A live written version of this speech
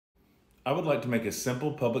I would like to make a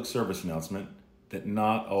simple public service announcement that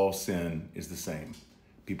not all sin is the same.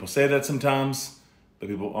 People say that sometimes, but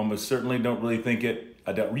people almost certainly don't really think it.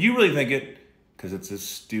 I doubt you really think it, because it's a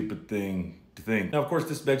stupid thing to think. Now, of course,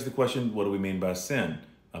 this begs the question, what do we mean by sin?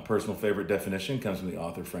 A personal favorite definition comes from the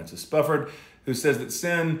author Francis Spufford, who says that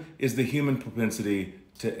sin is the human propensity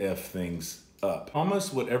to F things up.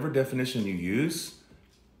 Almost whatever definition you use,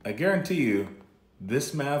 I guarantee you,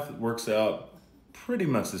 this math works out pretty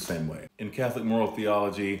much the same way. In Catholic moral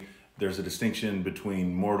theology, there's a distinction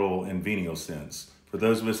between mortal and venial sins. For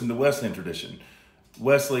those of us in the Wesleyan tradition,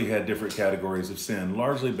 Wesley had different categories of sin,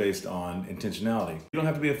 largely based on intentionality. You don't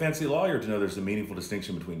have to be a fancy lawyer to know there's a meaningful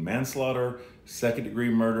distinction between manslaughter, second-degree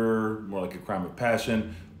murder, more like a crime of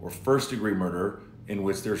passion, or first-degree murder, in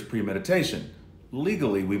which there's premeditation.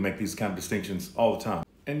 Legally, we make these kind of distinctions all the time.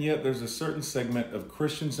 And yet there's a certain segment of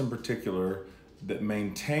Christians in particular that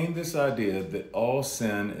maintain this idea that all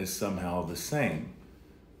sin is somehow the same.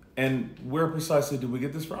 And where precisely do we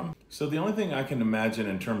get this from? So the only thing I can imagine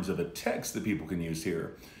in terms of a text that people can use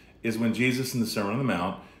here is when Jesus in the Sermon on the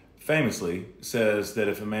Mount famously says that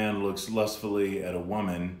if a man looks lustfully at a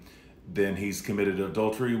woman, then he's committed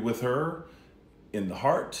adultery with her in the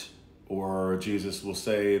heart. Or Jesus will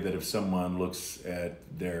say that if someone looks at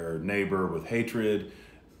their neighbor with hatred,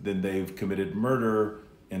 then they've committed murder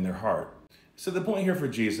in their heart. So the point here for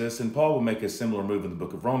Jesus, and Paul will make a similar move in the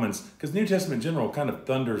book of Romans, because New Testament in general kind of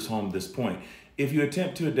thunders home this point. If you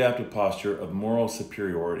attempt to adapt a posture of moral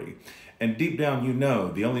superiority, and deep down you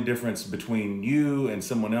know the only difference between you and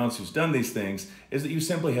someone else who's done these things is that you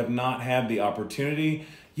simply have not had the opportunity,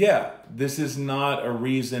 yeah, this is not a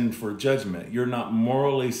reason for judgment. You're not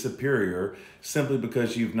morally superior simply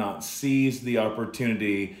because you've not seized the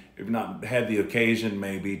opportunity, you've not had the occasion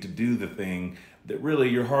maybe to do the thing that really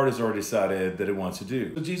your heart has already decided that it wants to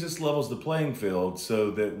do. So Jesus levels the playing field so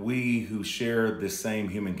that we who share this same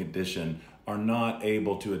human condition are not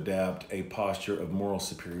able to adapt a posture of moral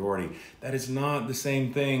superiority. That is not the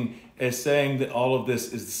same thing as saying that all of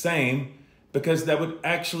this is the same, because that would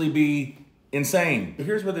actually be insane. But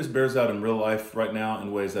here's where this bears out in real life right now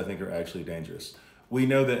in ways I think are actually dangerous. We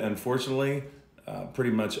know that unfortunately,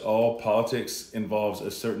 pretty much all politics involves a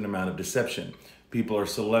certain amount of deception. People are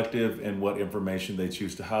selective in what information they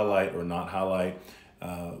choose to highlight or not highlight,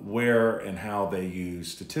 where and how they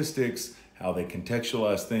use statistics, how they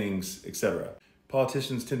contextualize things, etc.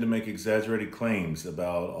 Politicians tend to make exaggerated claims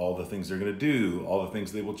about all the things they're going to do, all the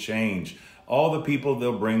things they will change, all the people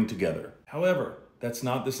they'll bring together. However, that's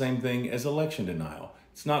not the same thing as election denial.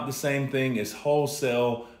 It's not the same thing as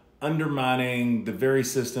wholesale undermining the very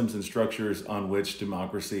systems and structures on which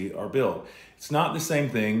democracy are built. It's not the same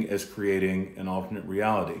thing as creating an alternate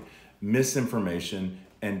reality. Misinformation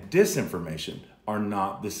and disinformation are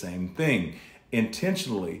not the same thing.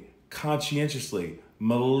 Intentionally, conscientiously,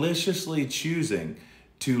 maliciously choosing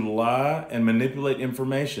to lie and manipulate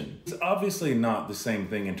information is obviously not the same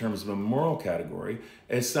thing in terms of a moral category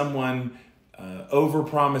as someone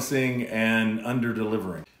over-promising and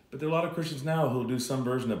under-delivering. But there are a lot of Christians now who'll do some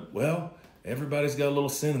version of, well, everybody's got a little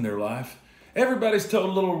sin in their life. Everybody's told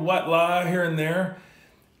a little white lie here and there.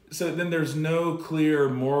 So then there's no clear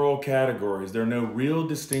moral categories. There are no real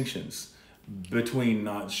distinctions between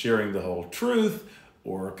not sharing the whole truth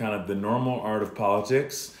or kind of the normal art of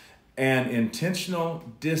politics and intentional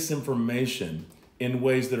disinformation in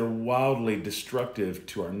ways that are wildly destructive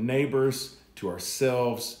to our neighbors, to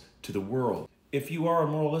ourselves, to the world. If you are a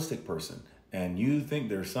moralistic person, and you think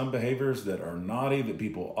there are some behaviors that are naughty that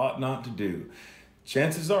people ought not to do,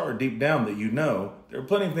 chances are deep down that you know there are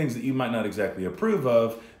plenty of things that you might not exactly approve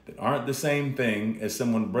of that aren't the same thing as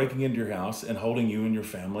someone breaking into your house and holding you and your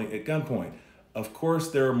family at gunpoint. Of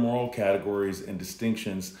course, there are moral categories and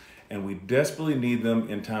distinctions, and we desperately need them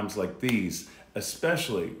in times like these,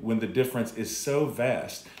 especially when the difference is so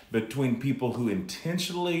vast between people who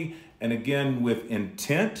intentionally, and again with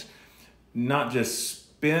intent, not just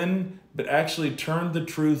spin, but actually turn the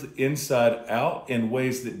truth inside out in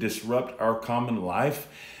ways that disrupt our common life,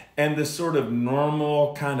 and the sort of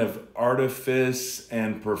normal kind of artifice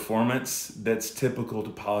and performance that's typical to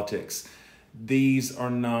politics. These are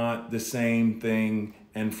not the same thing,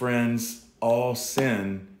 and friends, all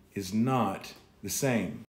sin is not the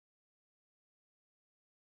same.